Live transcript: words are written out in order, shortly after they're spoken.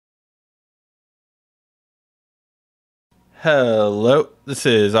Hello, this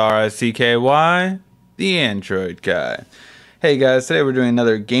is RICKY, the Android guy. Hey guys, today we're doing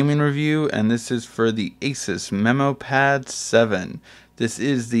another gaming review, and this is for the Asus Memo Pad 7. This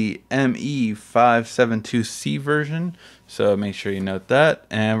is the ME572C version, so make sure you note that.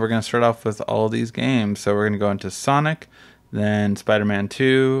 And we're going to start off with all of these games. So we're going to go into Sonic, then Spider-Man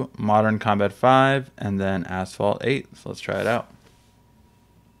 2, Modern Combat 5, and then Asphalt 8. So let's try it out.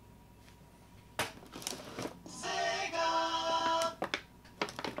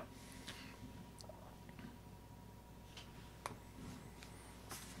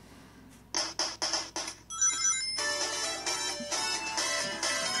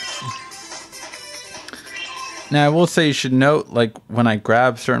 Now, I will say you should note, like, when I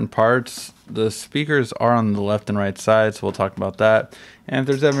grab certain parts, the speakers are on the left and right side, so we'll talk about that. And if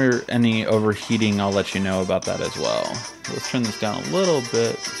there's ever any overheating, I'll let you know about that as well. So let's turn this down a little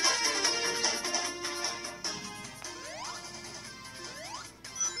bit.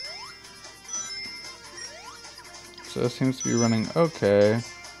 So it seems to be running okay. I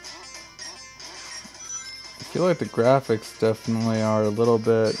feel like the graphics definitely are a little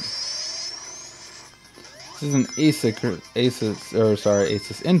bit... This is an Asus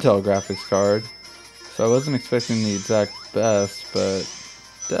Intel graphics card, so I wasn't expecting the exact best, but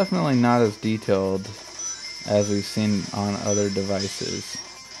definitely not as detailed as we've seen on other devices.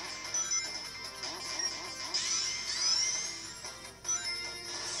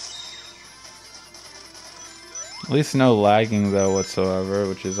 At least no lagging though whatsoever,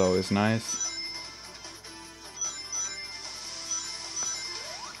 which is always nice.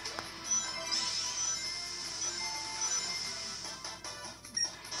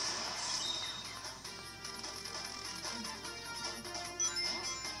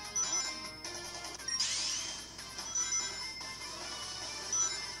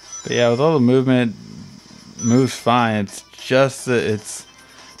 But yeah, with all the movement, moves fine. It's just that it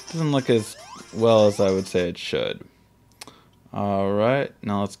doesn't look as well as I would say it should. Alright,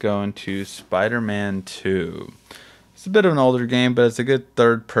 now let's go into Spider-Man 2. It's a bit of an older game, but it's a good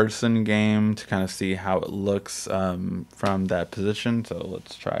third-person game to kind of see how it looks from that position. So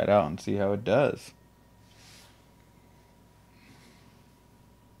let's try it out and see how it does.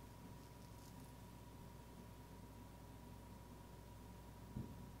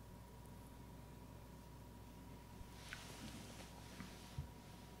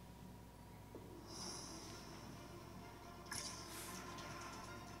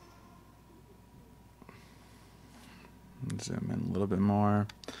 Zoom in a little bit more.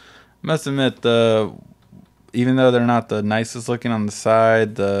 I must admit, even though they're not the nicest looking on the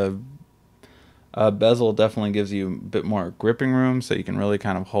side, the bezel definitely gives you a bit more gripping room, so you can really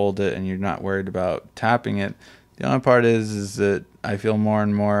kind of hold it and you're not worried about tapping it. The only part is that I feel more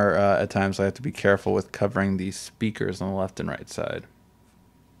and more at times I have to be careful with covering these speakers on the left and right side.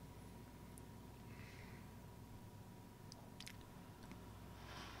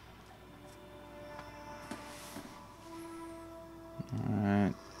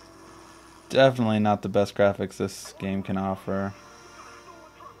 Alright. Definitely not the best graphics this game can offer.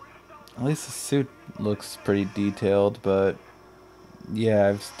 At least the suit looks pretty detailed, but yeah,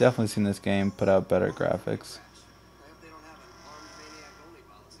 I've definitely seen this game put out better graphics.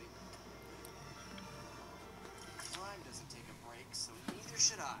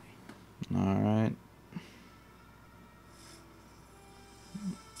 Alright.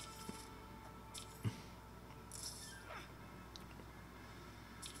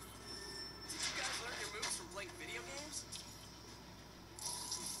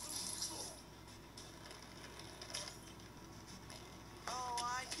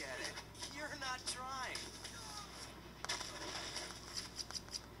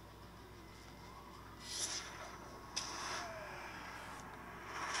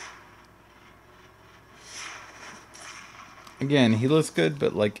 Again, he looks good,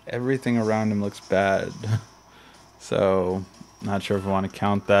 but like everything around him looks bad. So, not sure if I want to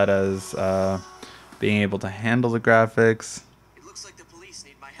count that as being able to handle the graphics.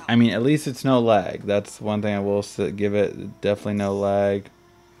 I mean, at least it's no lag. That's one thing I will give it. Definitely no lag.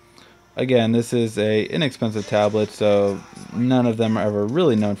 Again, this is a inexpensive tablet, so none of them are ever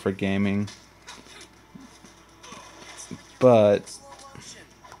really known for gaming. But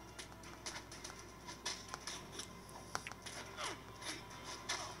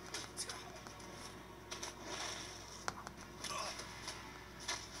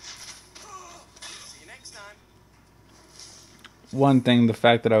one thing, the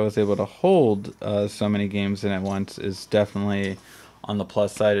fact that I was able to hold so many games in at once is definitely on the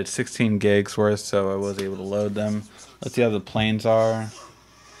plus side. It's 16 gigs worth, so I was able to load them. Let's see how the planes are,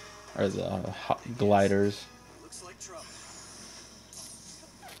 or the gliders.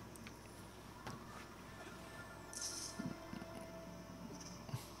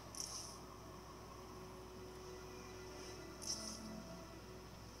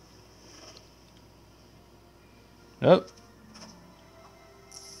 Yep.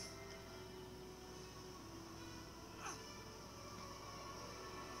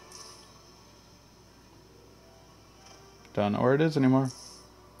 Don't know where it is anymore.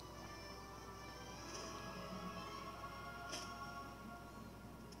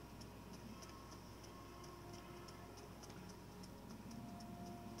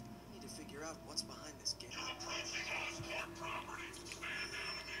 Need to figure out what's behind this game.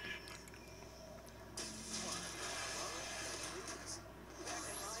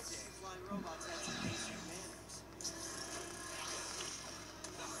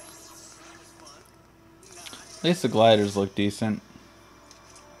 At least the gliders look decent.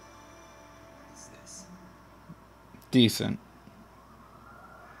 Decent.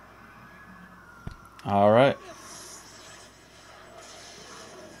 Alright.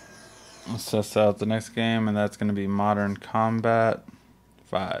 Let's test out the next game, and that's going to be Modern Combat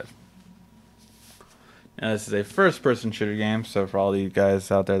 5. Now, this is a first-person shooter game, so for all you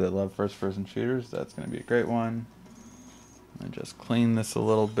guys out there that love first-person shooters, that's going to be a great one. Let me just clean this a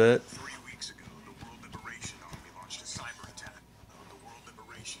little bit. 3 weeks ago, the World Liberation Army launched a cyber attack. The World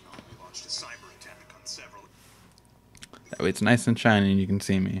Liberation Army launched a cyber attack on several. That way it's nice and shiny and you can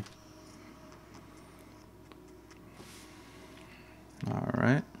see me.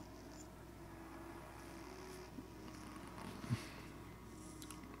 Alright.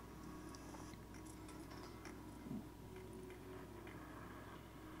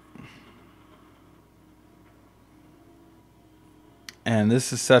 And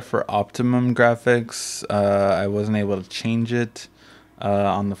this is set for optimum graphics. I wasn't able to change it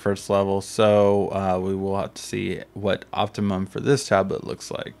on the first level, so we will have to see what optimum for this tablet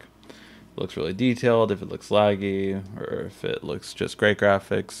looks like. If it looks really detailed, if it looks laggy, or if it looks just great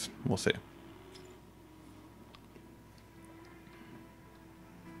graphics. We'll see.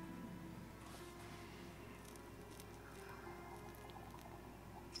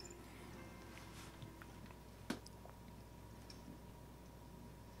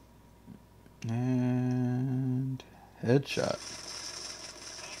 And headshot.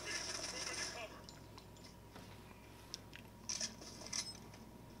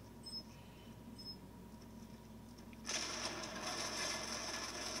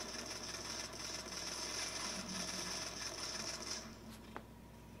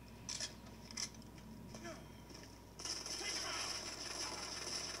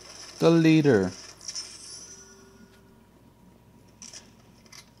 The leader.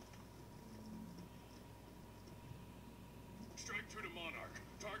 Strike through to Monarch.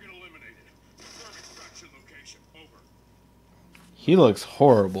 Target eliminated. Confirm extraction location. Over. He looks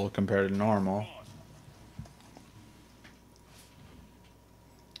horrible compared to normal.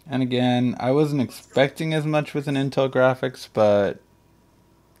 And again, I wasn't expecting as much with an Intel graphics, but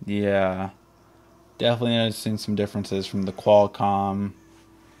yeah, definitely noticing some differences from the Qualcomm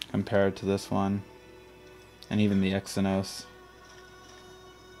compared to this one, and even the Exynos.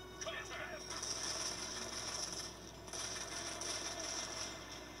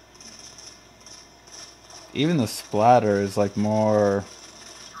 Even the splatter is like more,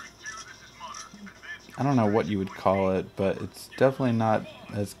 I don't know what you would call it, but it's definitely not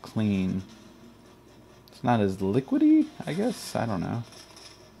as clean. It's not as liquidy, I guess. I don't know.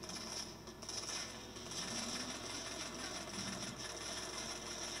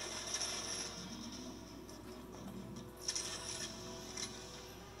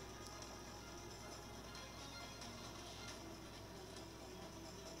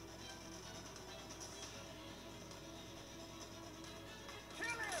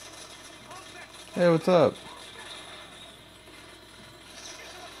 Hey, what's up?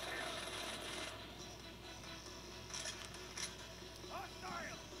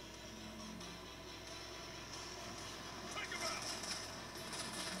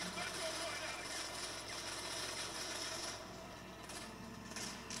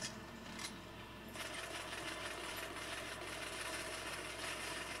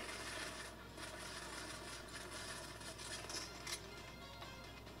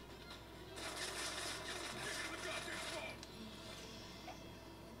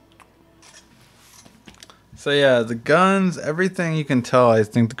 So yeah, the guns, everything you can tell, I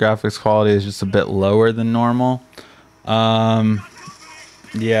think the graphics quality is just a bit lower than normal. Yeah,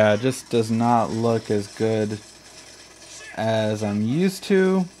 it just does not look as good as I'm used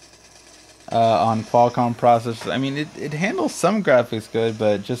to on Qualcomm processors. I mean, it handles some graphics good,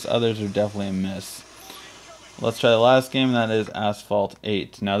 but just others are definitely a miss. Let's try the last game, that is Asphalt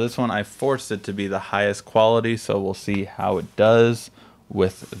 8. Now this one, I forced it to be the highest quality, so we'll see how it does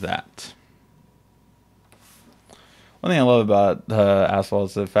with that. one thing I love about Asphalt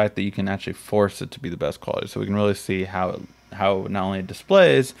is the fact that you can actually force it to be the best quality, so we can really see how not only it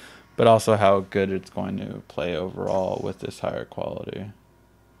displays, but also how good it's going to play overall with this higher quality.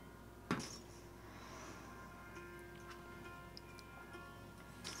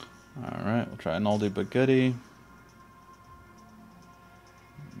 Alright, we'll try an oldie but goodie.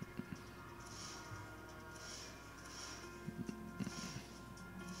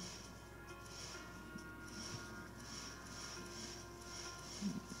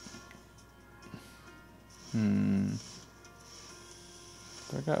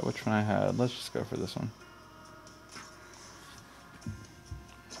 Forgot which one I had. Let's just go for this one.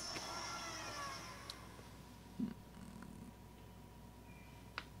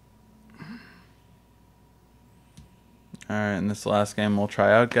 Alright, in this last game we'll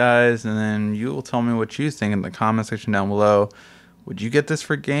try out, guys, and then you will tell me what you think in the comment section down below. Would you get this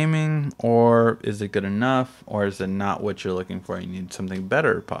for gaming, or is it good enough, or is it not what you're looking for? You need something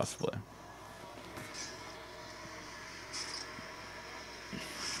better, possibly.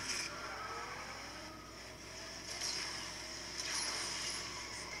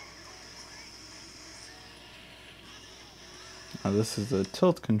 Now this is a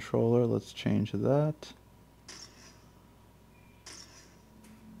tilt controller. Let's change that.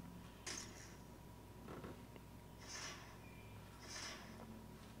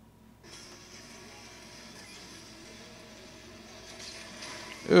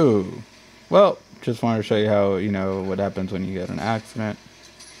 Ooh. Well, just wanted to show you how, what happens when you get an accident.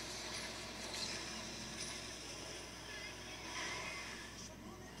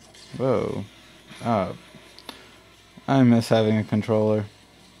 Whoa. Oh. I miss having a controller.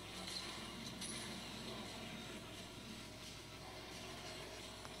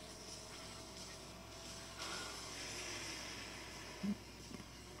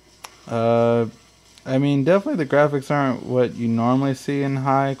 I mean, definitely the graphics aren't what you normally see in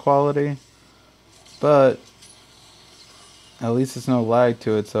high quality, but at least there's no lag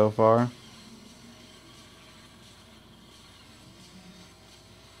to it so far.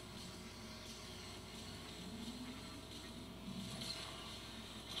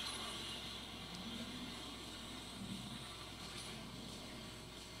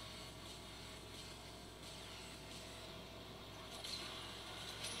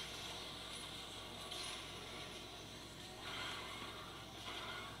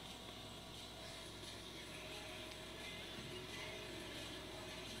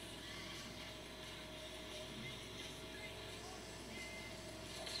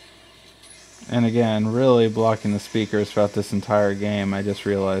 And again, really blocking the speakers throughout this entire game. I just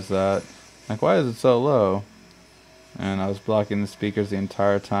realized that. Like, why is it so low? And I was blocking the speakers the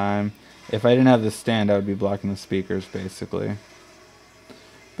entire time. If I didn't have this stand, I would be blocking the speakers, basically.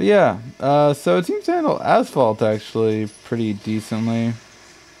 But yeah, so it seems to handle Asphalt actually pretty decently.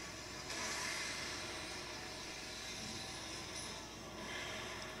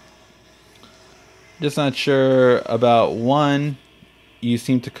 Just not sure about one, you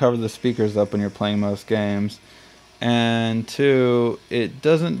seem to cover the speakers up when you're playing most games, and two, it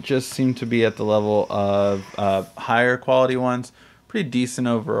doesn't just seem to be at the level of higher quality ones. Pretty decent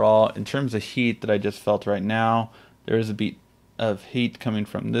overall. In terms of heat that I just felt right now, there is a bit of heat coming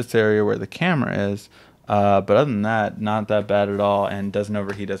from this area where the camera is, but other than that, not that bad at all, and doesn't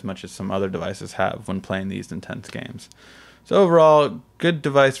overheat as much as some other devices have when playing these intense games. So overall, good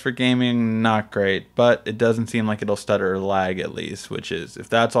device for gaming, not great, but it doesn't seem like it'll stutter or lag at least, which is, if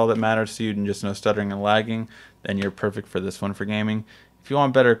that's all that matters to you and just no stuttering and lagging, then you're perfect for this one for gaming. If you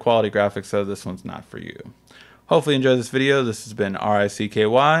want better quality graphics though, this one's not for you. Hopefully you enjoyed this video. This has been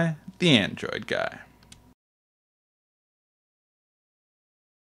RICKY, the Android Guy.